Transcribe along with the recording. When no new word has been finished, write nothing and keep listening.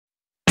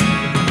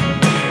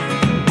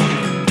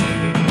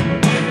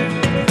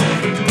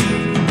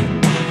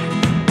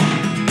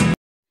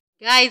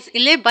Guys,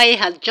 Illebaye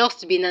has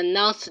just been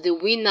announced the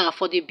winner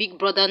for the Big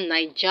Brother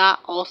Naija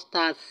All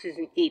Stars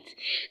Season 8.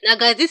 Now,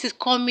 guys, this is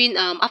coming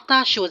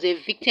after she was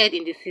evicted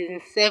in the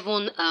Season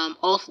 7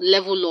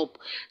 Level Up.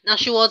 Now,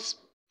 she was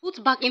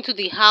put back into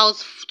the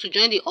house to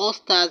join the All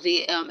Stars,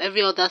 the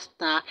every other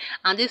star,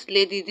 and this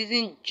lady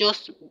didn't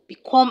just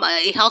become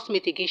a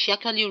housemate again. She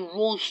actually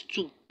rose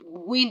to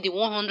win the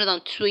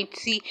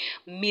 120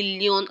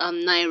 million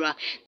naira.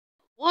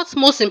 What's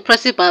most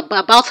impressive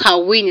about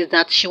her win is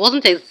that she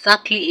wasn't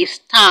exactly a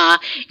star,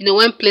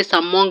 when placed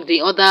among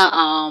the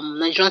other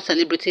Nigerian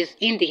celebrities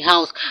in the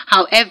house.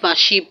 However,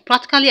 she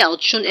practically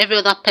outshone every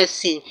other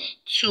person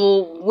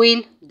to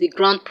win the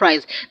grand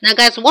prize. Now,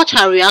 guys, watch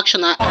her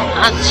reaction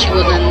as she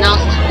was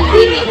announced the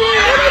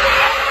winner.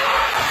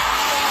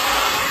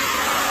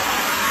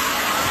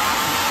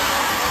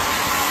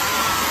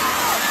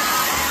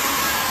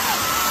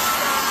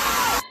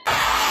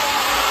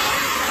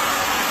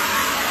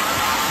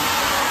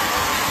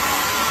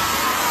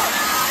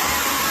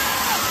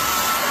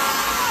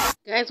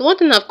 Guys, one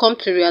thing I've come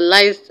to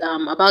realize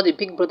about the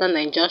Big Brother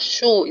Naija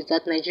show is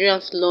that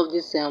Nigerians love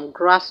this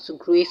grass to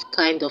grace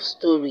kind of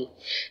story.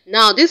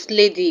 Now, this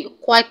lady,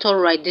 quite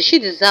alright, did she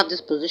deserve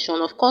this position?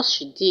 Of course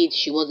she did.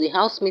 She was a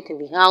housemate in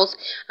the house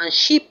and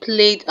she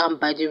played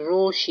by the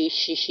role.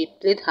 She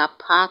played her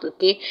part,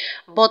 okay?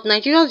 But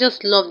Nigerians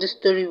just love this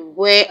story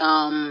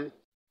where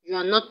you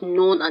are not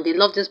known, and they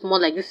love this more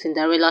like this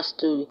Cinderella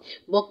story.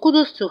 But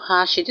kudos to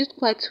her, she did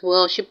quite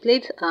well. She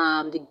played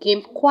the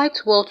game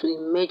quite well to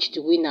emerge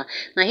the winner.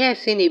 Now here I'm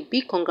saying a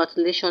big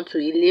congratulations to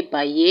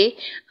Illebaye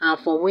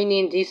for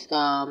winning this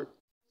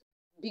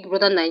Big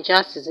Brother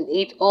Naija Season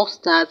 8 All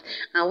Stars,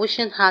 and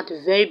wishing her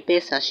the very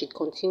best as she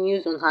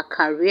continues on her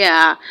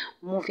career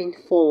moving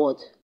forward.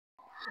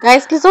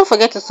 Guys, please don't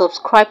forget to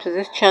subscribe to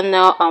this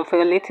channel for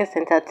your latest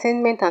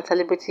entertainment and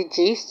celebrity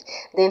gist.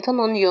 Then turn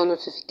on your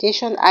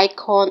notification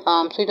icon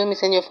so you don't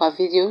miss any of our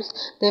videos.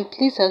 Then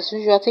please, as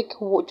usual, take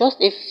just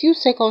a few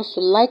seconds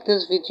to like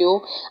this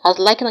video, as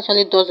liking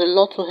actually does a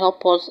lot to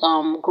help us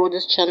grow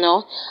this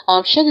channel.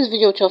 Share this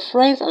video with your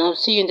friends, and I'll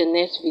see you in the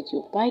next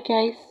video. Bye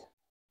guys.